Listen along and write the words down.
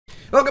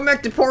Welcome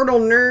back to Portal,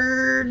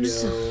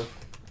 nerds! Yo.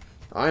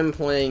 I'm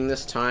playing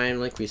this time,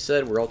 like we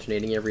said, we're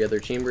alternating every other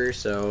chamber,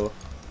 so...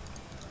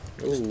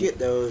 Just get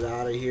those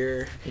out of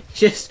here.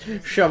 Just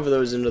shove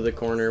those into the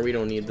corner, we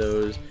don't need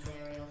those.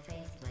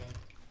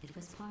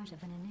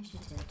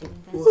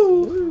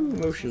 Woo!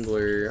 Motion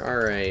blur.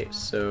 Alright,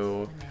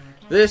 so...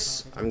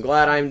 This, I'm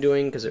glad I'm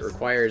doing, because it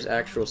requires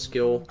actual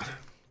skill.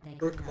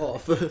 Work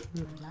off.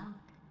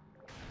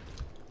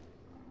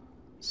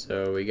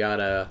 So we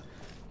gotta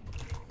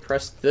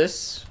press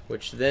this,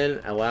 which then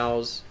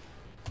allows...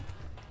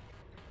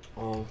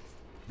 Oh,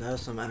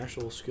 that's some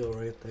actual skill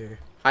right there.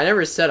 I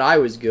never said I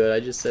was good, I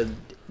just said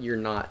you're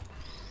not.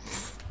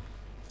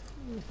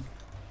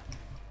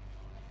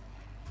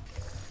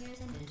 Here's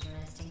an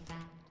interesting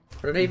fact.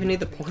 What did I even need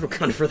the portal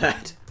gun for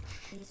that?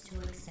 It's too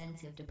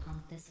expensive to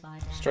pump this far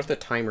down. Start the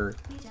timer.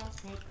 We just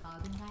take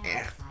carbon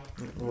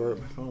dioxide, Where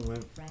my phone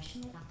went.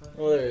 freshen it up a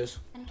Oh, there it is.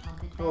 and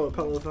pump it Oh, a back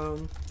pellet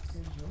phone. so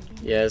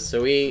you'll be Yeah,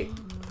 so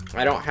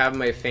I don't have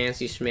my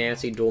fancy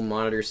schmancy dual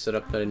monitor set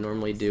up that I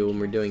normally do when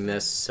we're doing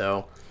this,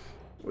 so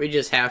we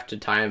just have to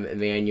time it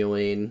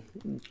manually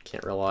and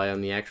can't rely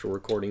on the actual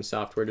recording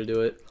software to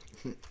do it.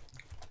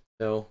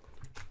 So,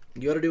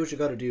 You gotta do what you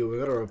gotta do. We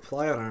gotta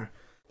reply on our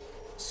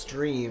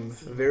stream.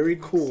 Very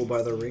cool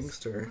by the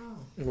Ringster.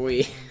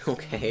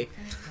 okay.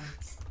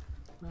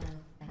 well,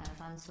 I have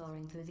fun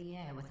soaring through the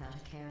air without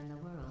a care in the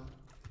world.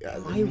 Yeah,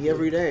 me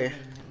every day.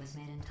 That was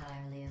made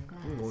entirely of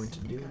glass. I'm going to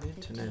do Got the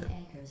 15 internet.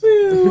 acres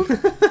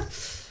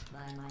of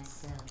by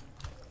myself.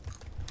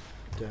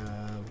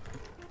 Dab.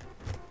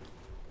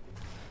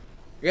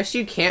 I guess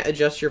you can't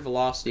adjust your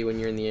velocity when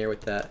you're in the air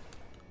with that.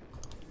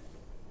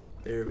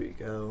 There we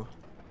go.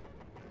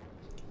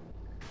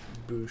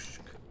 Boosh.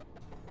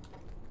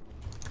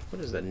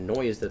 What is that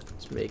noise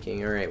that's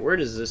making? Alright, where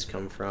does this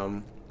come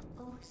from?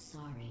 Oh,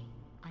 sorry.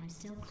 I'm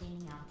still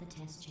cleaning out the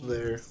test There.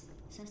 chambers.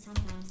 So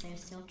sometimes there's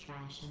still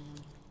trash in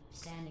them,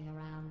 standing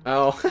around,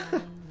 Oh. burning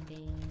and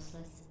being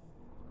useless.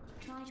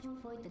 Try to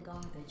avoid the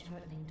garbage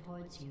hurtling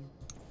towards you.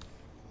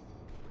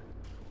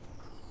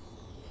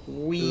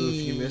 Ooh,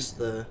 if you missed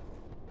the...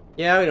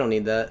 Yeah, we don't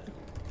need that.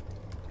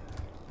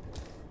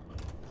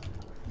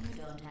 You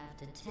don't have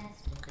to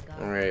test with the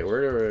garbage. Alright,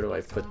 where do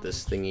I put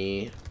this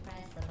thingy? Press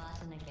the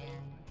button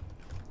again.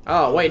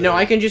 Oh, wait, no,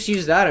 I can just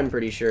use that, I'm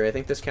pretty sure. I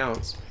think this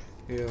counts.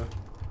 Yeah.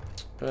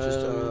 Just,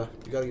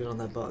 you gotta get on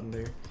that button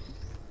there.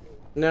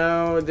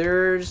 No,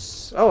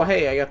 there's... Oh,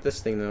 hey, I got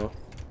this thing, though.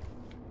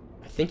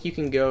 I think you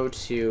can go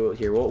to...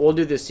 Here, we'll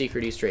do this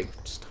secret Easter egg.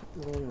 Just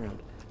rolling around.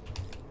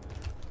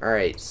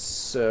 Alright,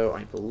 so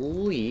I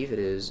believe it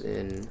is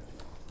in...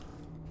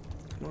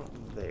 Not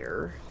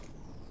there.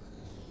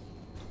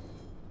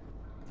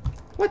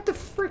 What the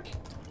frick?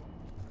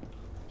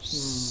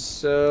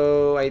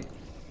 So,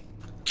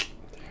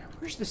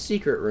 Where's the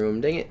secret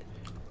room? Dang it.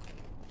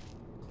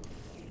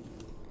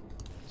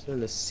 So in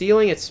the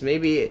ceiling, it's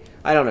maybe...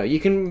 I don't know. You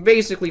can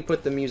basically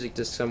put the music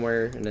disc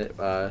somewhere and it,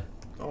 Oh,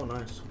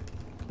 nice.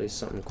 plays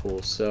something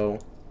cool. So,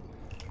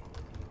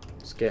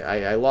 let's get...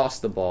 I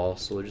lost the ball,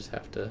 so we'll just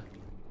have to...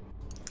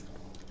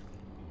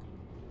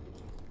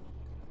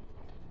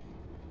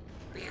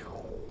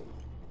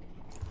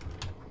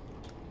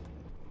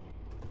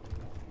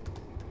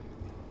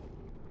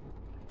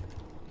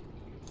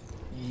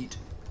 Yeet.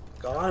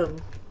 Got him.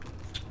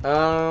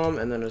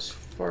 And then as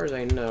far as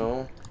I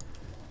know...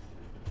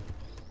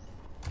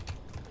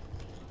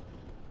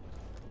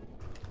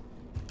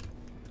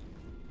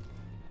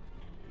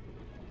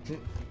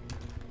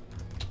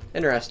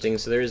 Interesting,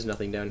 so there is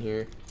nothing down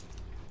here.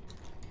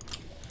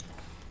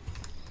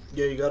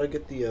 Yeah, you gotta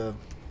get the,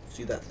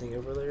 see that thing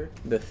over there?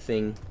 The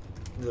thing.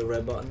 The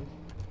red button?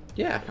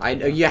 Yeah,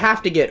 you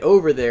have to get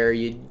over there,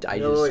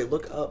 No, wait,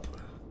 look up.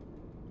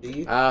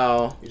 You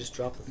Oh. just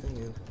drop the thing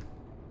in.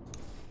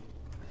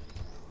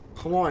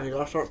 Come on, you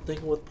gotta start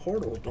thinking with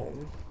portals,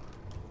 Dalton.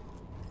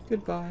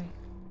 Goodbye.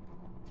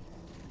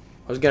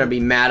 I was gonna be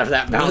mad if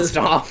that bounced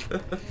off.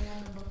 Remember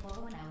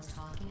before when I was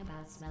talking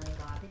about smelly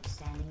garbage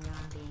standing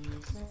around being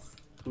useless?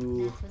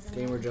 Ooh, That was a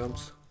gamer metaphor.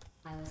 jumps.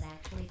 I was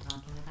actually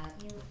talking about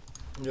you.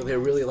 You know, they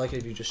really like it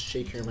if you just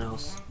shake your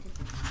mouse. Reacted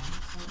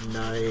to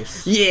time,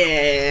 so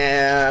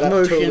Yeah, That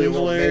motion totally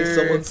won't make blur.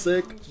 someone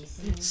sick. you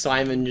see,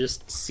 Simon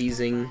just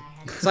seizing.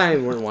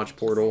 Simon wouldn't watch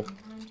Portal, time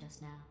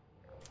just now.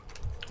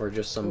 or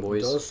just some What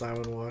boys. does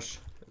Simon wash?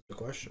 That's the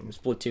question.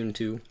 Splatoon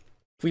 2.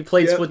 If we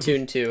played Yep.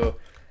 Splatoon 2,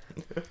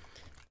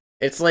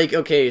 it's like,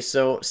 okay,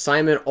 so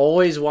Simon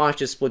always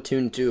watches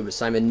Splatoon 2, but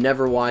Simon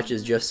never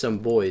watches Just Some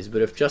Boys.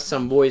 But if Just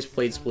Some Boys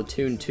played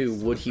Splatoon 2,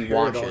 would he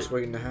watch Paradox it?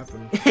 waiting to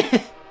happen.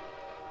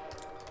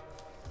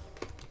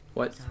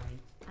 What? Sorry,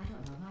 I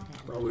don't know how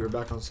that Oh, we were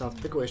back on South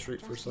Pickaway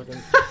Street for a second.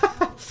 Did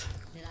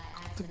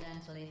I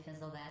accidentally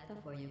fizzle that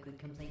before you could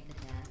complete the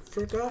task?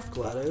 Frick off,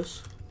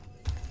 Gladys.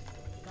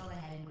 Go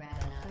ahead and grab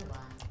another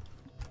one.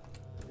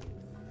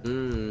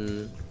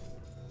 Hmm.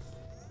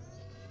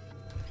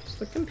 It's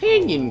the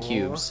companion Aww.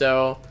 cube,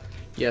 so...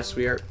 Yes,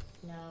 we are...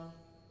 No,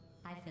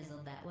 I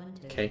fizzled that one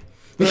too. Okay.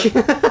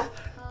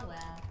 Oh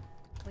well,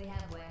 we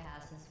have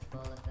warehouses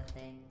full of the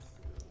things.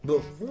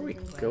 Before we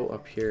go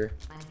up here.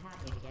 I'm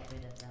happy to get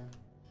rid of them.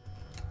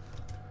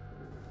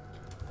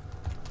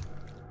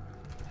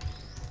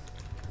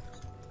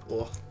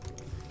 Oh,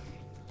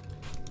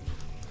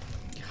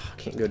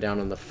 Can't go down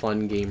in the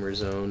fun gamer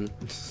zone.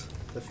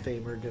 the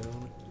famer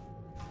down.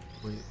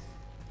 Wait.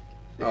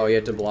 Oh, you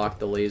have to block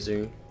the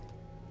laser.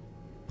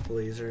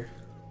 Laser.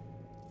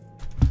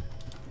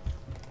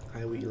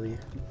 High wheelie.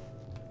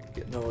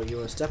 No, you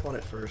want to step on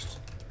it first.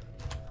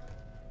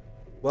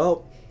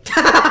 Well.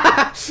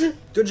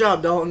 Good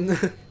job, Dalton.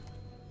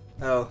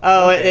 Oh.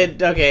 Oh, okay.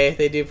 okay.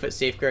 They do put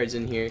safeguards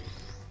in here.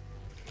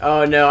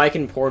 Oh no, I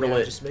can portal Yeah,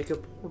 it. just make a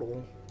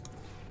portal.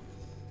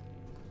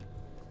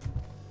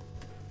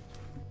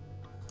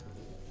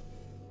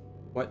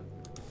 What?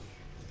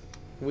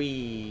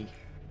 We.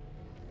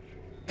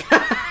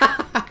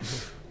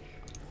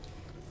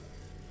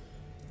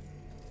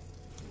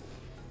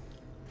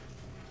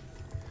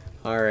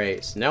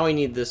 Alright, so now we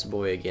need this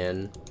boy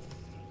again.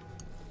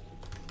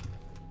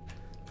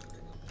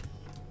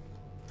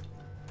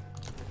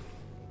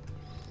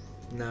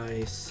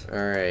 Nice.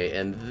 Alright,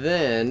 and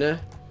then...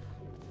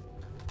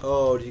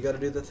 Oh, do you gotta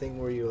do the thing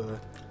where you,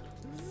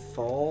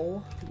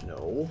 fall?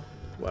 No.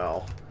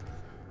 Well...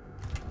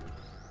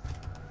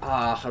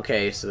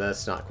 okay, so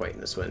that's not quite in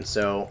this one.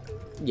 So,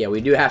 yeah,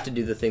 we do have to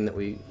do the thing that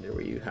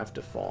where you have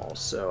to fall.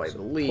 So I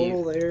believe...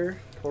 Portal there,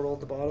 portal at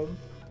the bottom,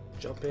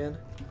 jump in,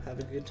 have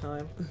a good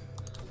time.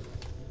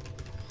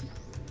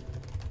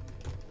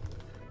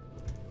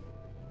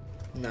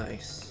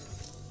 Nice.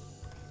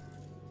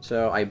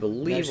 So I Now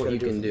believe just what gotta you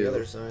do it can from do... the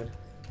other side.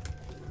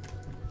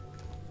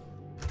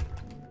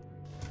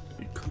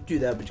 You could do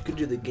that, but you could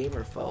do the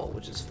gamer fall,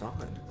 which is fine.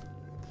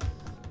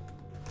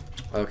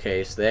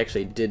 Okay, so they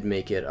actually did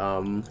make it,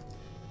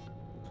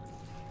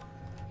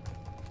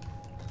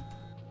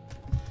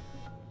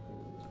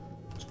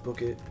 Just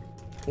book it.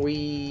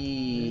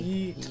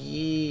 Wee. Yeet.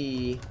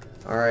 Yee.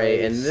 Alright,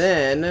 and Nice.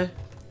 then...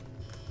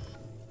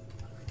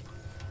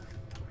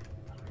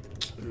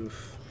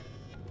 Oof.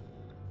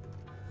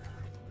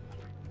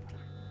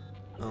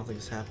 I don't think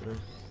it's happening.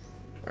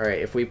 Alright,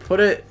 if we put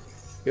it...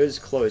 It was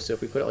close, so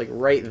if we put it, like,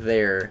 right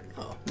there,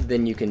 Oh.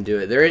 then you can do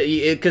it.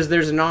 Because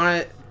there's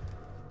not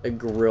a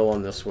grill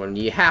on this one.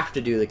 You have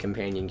to do the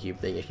companion cube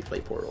thing if you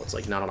play Portal. It's,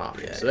 like, not an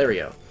option. Yeah, So there we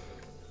go.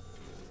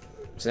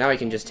 So now we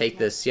can just take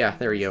this... Yeah,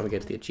 there we go. We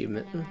get to the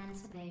achievement. An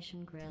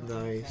emancipation grill has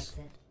Nice.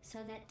 exit, so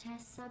that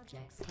test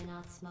subjects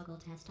cannot smuggle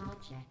test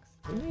objects.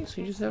 Nice,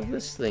 we just have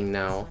this thing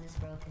now. This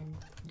one is broken.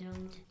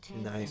 Don't take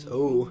Nice. anything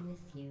Oh.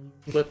 with you.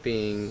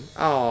 Flipping.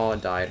 Oh,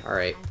 it died.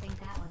 Alright. I think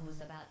that one was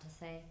about to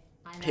say.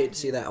 Hate to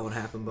see that one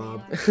happen,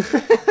 Bob.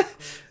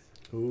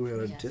 Ooh, we got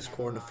a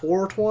Discord to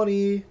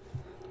 420.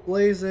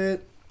 Blaze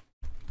it.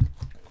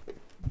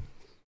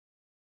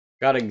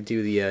 Gotta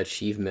do the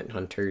achievement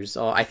hunters.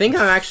 Oh, I think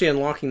I'm actually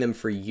unlocking them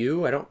for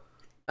you. I don't...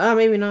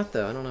 maybe not,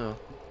 though. I don't know.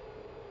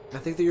 I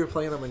think that you're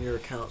playing them on your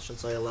account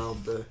since I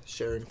allowed the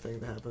sharing thing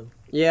to happen.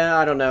 Yeah,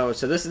 I don't know.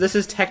 So this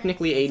is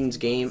technically Aiden's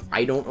game.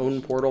 I don't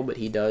own Portal, but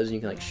he does. You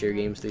can, like, share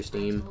games through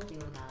Steam. Told you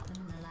about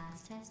them in the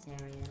last test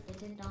area. It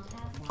did not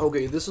have one.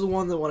 Okay, this is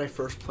one that when I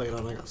first played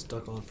on, I got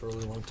stuck on for a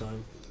really long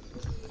time.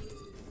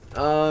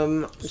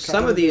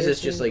 Some of these is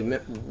just, like... Ooh. Oh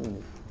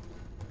no.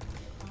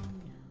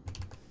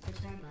 The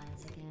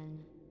turbines again.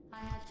 I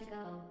have to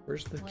go.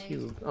 Where's the Wait,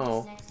 cube? This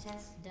Oh. next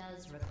test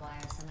does require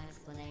some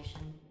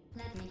explanation.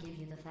 Let me give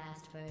you the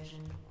fast version.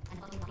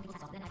 And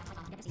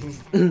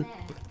there,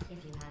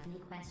 if you have any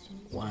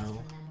questions, Wow. just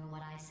remember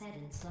what I said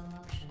in slow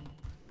motion.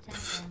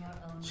 Test on your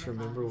own Just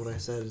remember what I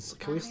device. said.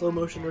 Can we slow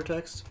motion our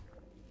text?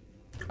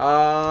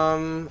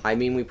 I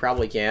mean, we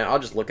probably can. I'll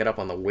just look it up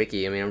on the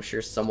wiki. I mean, I'm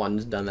sure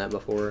someone's done that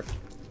before.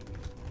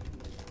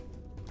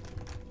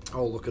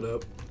 I'll look it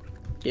up.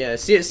 Yeah,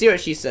 see what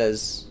she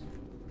says.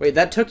 Wait,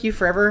 that took you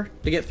forever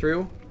to get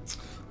through?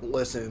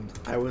 Listen,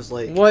 I was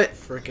like, What?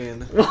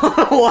 Freaking.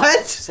 What?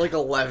 It's like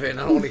 11.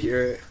 I don't want to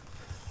hear it.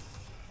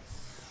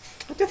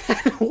 I did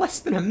that in less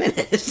than a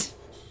minute.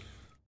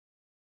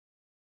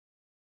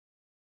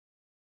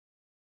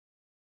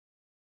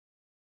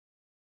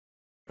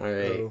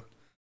 Alright. Oh.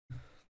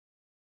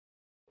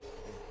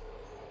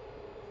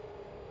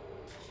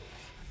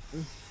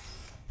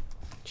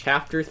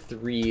 Chapter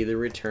 3, The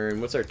Return.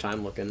 What's our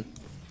time looking?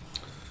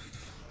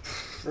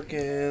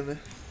 Freaking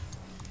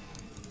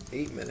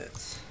 8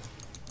 minutes.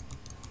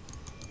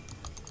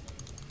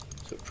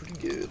 So pretty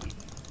good.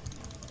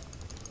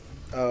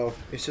 Oh,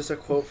 it's just a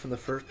quote from the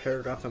first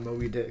paragraph of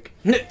Moby Dick.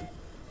 Well,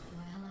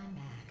 I'm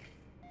back.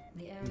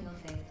 The aerial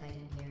faceplate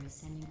in here is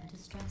sending a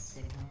distress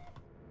signal.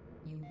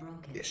 You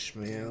broke it.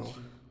 Ishmael.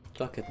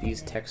 Look at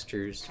these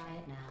textures. Try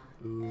it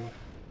now. Ooh.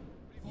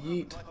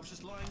 Yeet.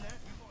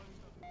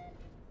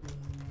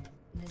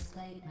 This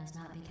plate must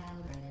not be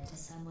calibrated to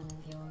someone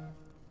of your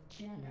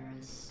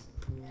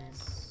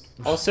generousness.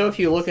 Also, if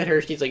you look at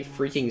her, she's like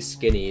freaking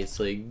skinny. It's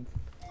like... You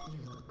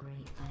look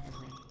great, by the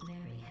way.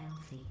 Very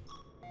healthy.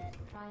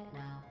 Try it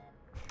now.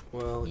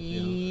 Well, you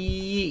know,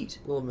 Yeet.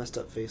 a little messed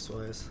up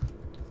face-wise.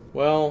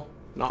 Well,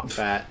 not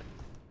fat.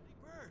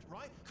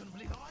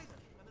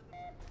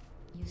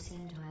 You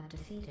seem to have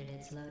defeated exceeded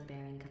its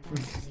load-bearing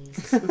capacity.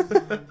 So,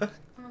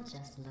 I'll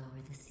just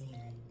lower the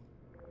ceiling.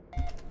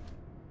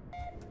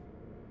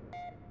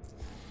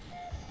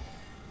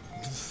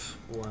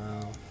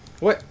 Wow.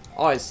 What?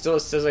 Oh, it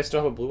says I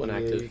still have a blue one Yeah,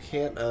 active. you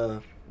can't,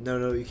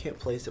 no, you can't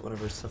place it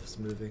whenever stuff is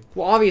moving.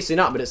 Well, obviously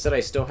not, but it said I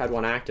still had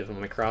one active on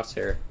my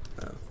crosshair.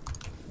 Oh.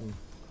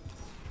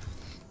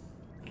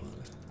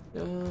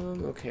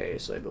 Okay,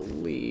 so I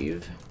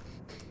believe...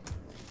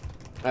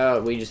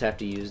 we just have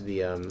to use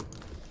the,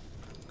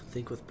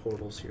 Think with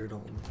portals here,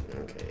 Dalton.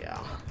 Okay,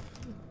 yeah.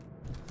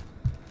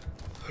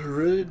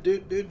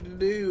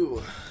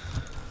 Do.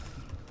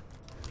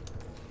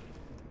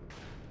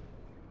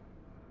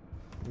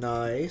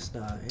 Nice.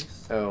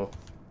 Oh.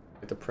 I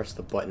have to press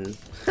the button.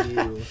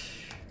 Ew.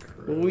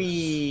 Gross.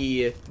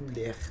 Wee!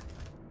 Blech.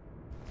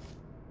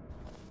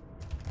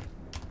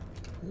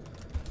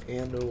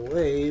 And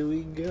away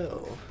we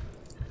go.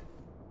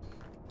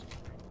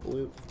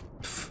 Whoop.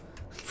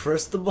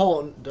 Press the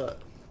button.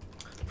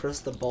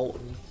 Press the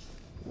button.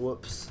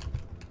 Whoops.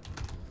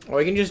 Oh,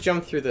 I can just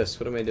jump through this.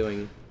 What am I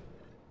doing?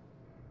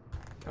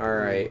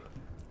 Alright.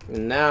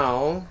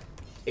 Now,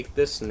 take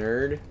this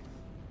nerd.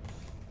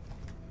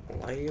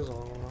 Laser.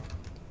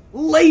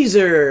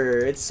 Laser!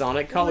 It's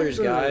Sonic Colors,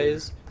 Laser.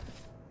 guys.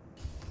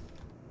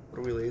 What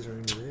are we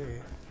lasering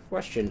today?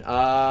 Question.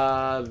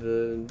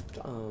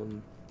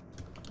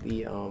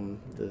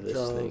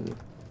 This thing.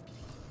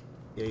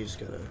 Yeah, you just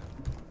gotta.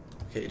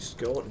 Okay, just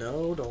go.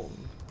 No, don't.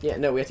 Yeah,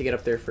 no, we have to get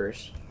up there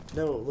first.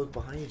 No, look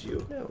behind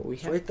you. No, we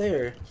It's have... right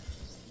there.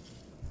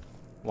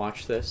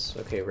 Watch this.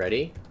 Okay,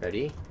 ready?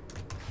 Ready?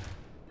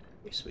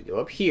 Okay, so we go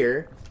up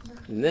here,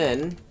 and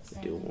then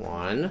we do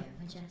 1,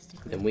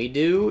 then we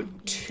do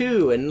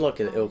 2, and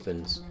look, it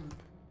opens.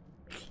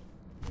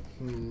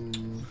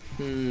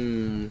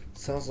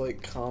 Sounds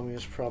like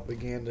communist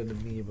propaganda to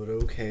me, but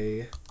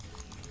okay.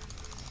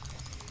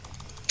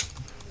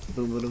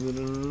 Boom, boom,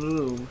 boom, boom,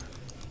 boom.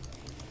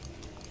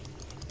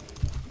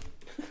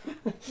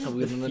 Have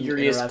we done an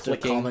Furious interactive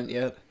clicking. comment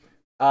yet?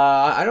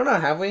 I don't know,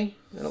 have we?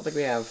 I don't think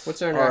we have.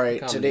 What's our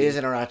Alright, comment? today's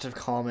interactive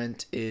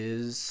comment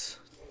is...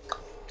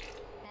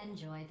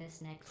 Enjoy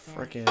this next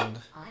Frickin'...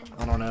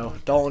 I don't know.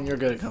 Dalton, you're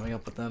good at coming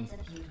up with them.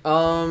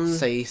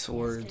 Say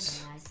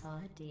words.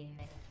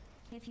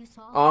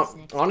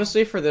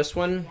 Honestly, for this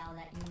one,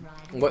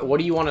 what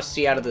do you want to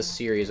see out of this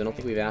series? I don't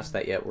think we've asked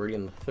that yet. We're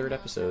in the 3rd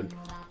episode.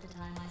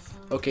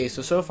 Okay,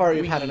 so far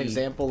you've had an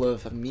example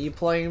of me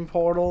playing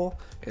Portal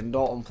and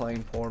Dalton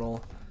playing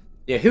Portal.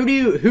 Yeah, who do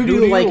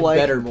you like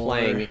better more?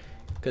 playing?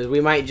 Because we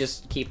might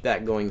just keep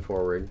that going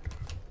forward.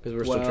 Because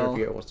we're still trying to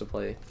figure out who wants to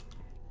play.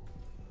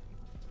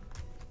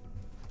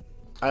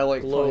 I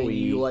like Chloe. playing.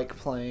 You like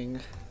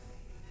playing.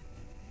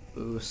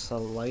 Ooh, it's a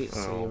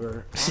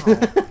lightsaber.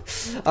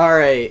 Oh.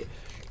 Alright.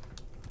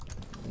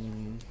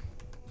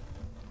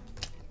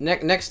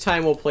 Next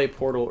time we'll play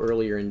Portal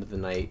earlier into the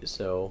night,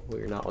 so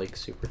we're not like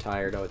super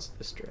tired. Oh, it's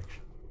this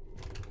direction.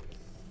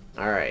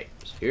 Alright,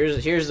 so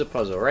here's the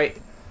puzzle, right?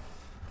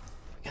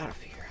 We gotta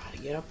figure out how to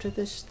get up to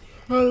this thing.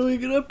 How do we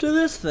get up to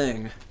this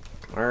thing?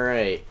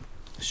 Alright.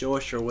 Show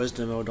us your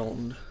wisdom, O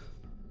Dalton.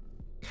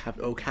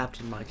 Oh,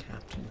 Captain, my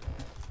Captain.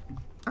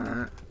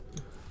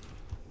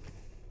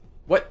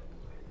 What?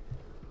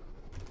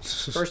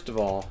 First of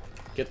all,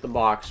 get the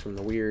box from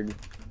the weird...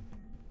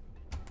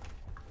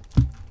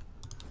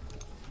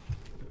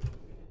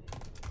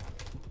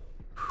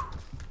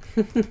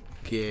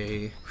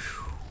 Gay.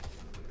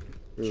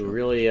 Ooh,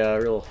 really,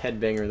 real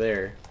headbanger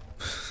there.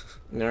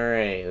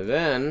 Alright,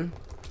 then...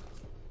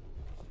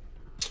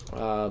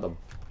 the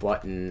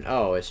button...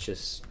 Oh, it's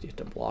just... You have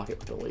to block it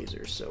with the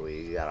laser, so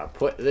we gotta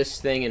put this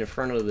thing in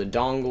front of the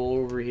dongle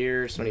over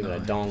here. It's not even a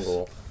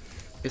dongle.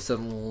 It's a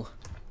little...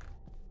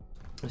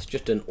 It's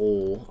just an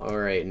ole.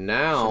 Alright,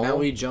 now... So now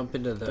we jump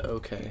into the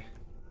okay.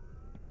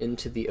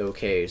 Into the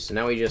okay, so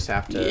now we just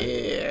have to...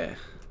 Yeah.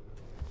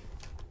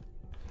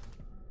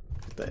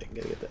 Gotta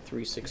get that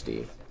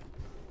 360.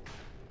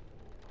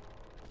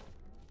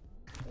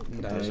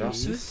 Nice. There's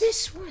also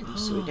this one.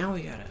 So now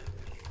we gotta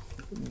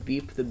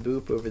beep the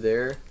boop over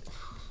there. Do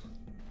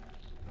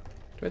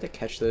I have to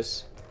catch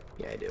this?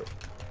 Yeah, I do.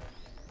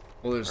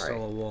 Well, there's All still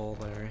right. a wall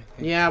there.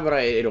 Yeah, but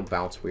it'll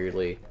bounce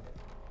weirdly.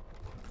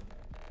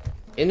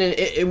 And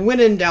then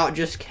when in doubt,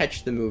 just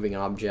catch the moving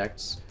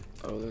objects.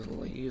 Oh, there's a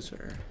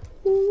laser.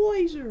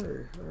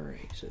 Laser. All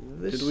right. So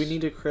this. Did we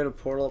need to create a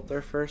portal up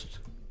there first?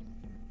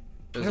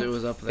 I Because it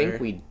was up there.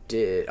 think we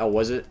did. Oh,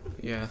 was it?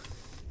 Yeah.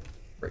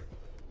 Right.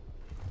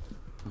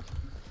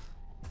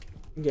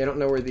 Yeah, I don't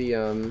know where the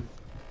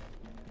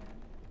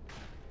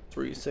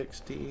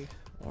 360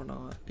 or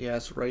not. Yeah,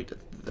 it's right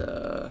at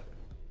the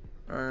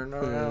turn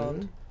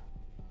around.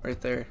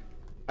 Right there.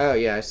 Oh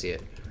yeah, I see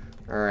it.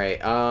 All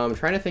right. I'm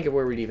trying to think of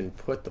where we'd even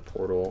put the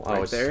portal. Oh,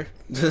 Right it's there.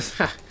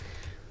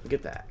 Look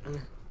at that. Oh,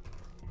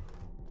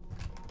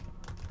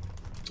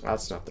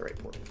 that's not the right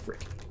portal.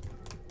 Frick.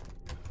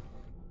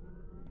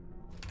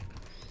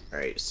 All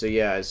right. So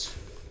yeah, as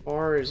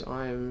far as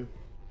I'm.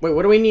 Wait,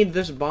 what do we need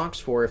this box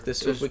for?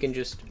 If we can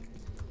just.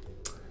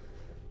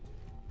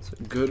 It's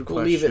a good We'll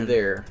question. leave it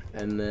there,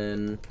 and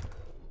then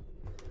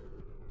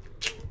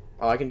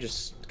Oh, I can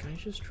just... Can I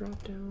just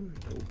drop down?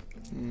 Nope.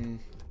 Mm.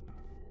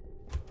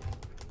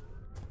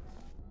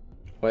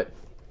 What?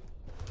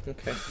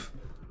 Okay.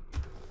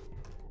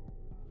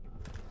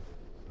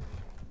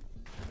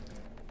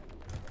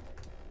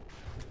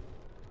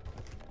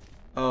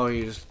 Oh,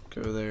 you just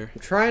go there.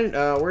 I'm trying...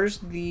 where's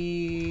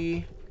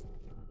the...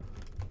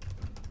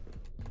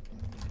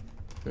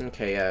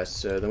 Okay, yeah,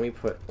 so then we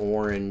put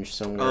orange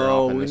somewhere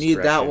Oh, off in we this need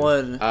that direction.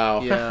 one.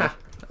 Oh. Yeah.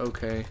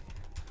 Okay.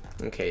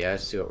 Okay, yeah, I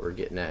see what we're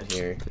getting at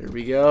here. There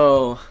we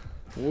go.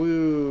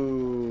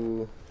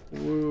 Woo.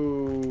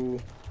 Woo.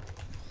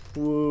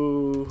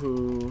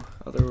 Woohoo.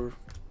 Other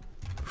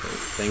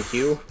Thank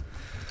you.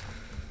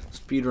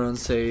 speedrun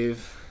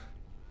save.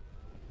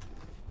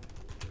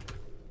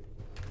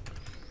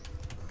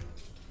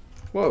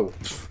 Whoa.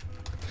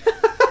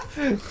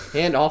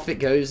 And off it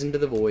goes into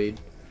the void.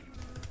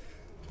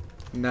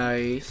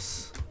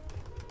 Nice.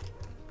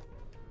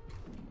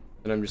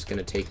 And I'm just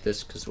gonna take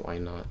this, because why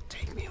not?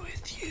 Take me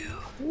with you.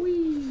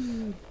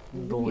 Whee!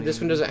 Boing. This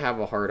one doesn't have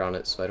a heart on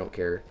it, so I don't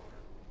care.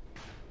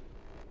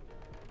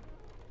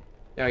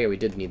 Oh yeah, we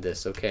did need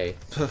this, okay.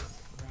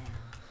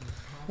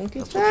 Look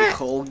at That's what we that!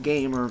 call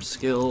gamer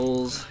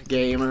skills.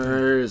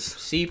 Gamers.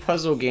 See,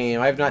 puzzle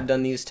game. I've not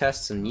done these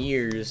tests in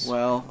years.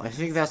 Well, I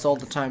think that's all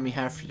the time we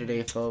have for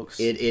today, folks.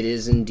 It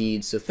is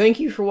indeed. So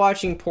thank you for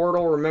watching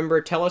Portal. Remember,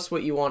 tell us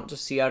what you want to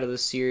see out of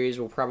this series.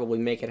 We'll probably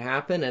make it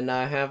happen. And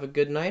have a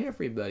good night,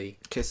 everybody.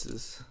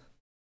 Kisses.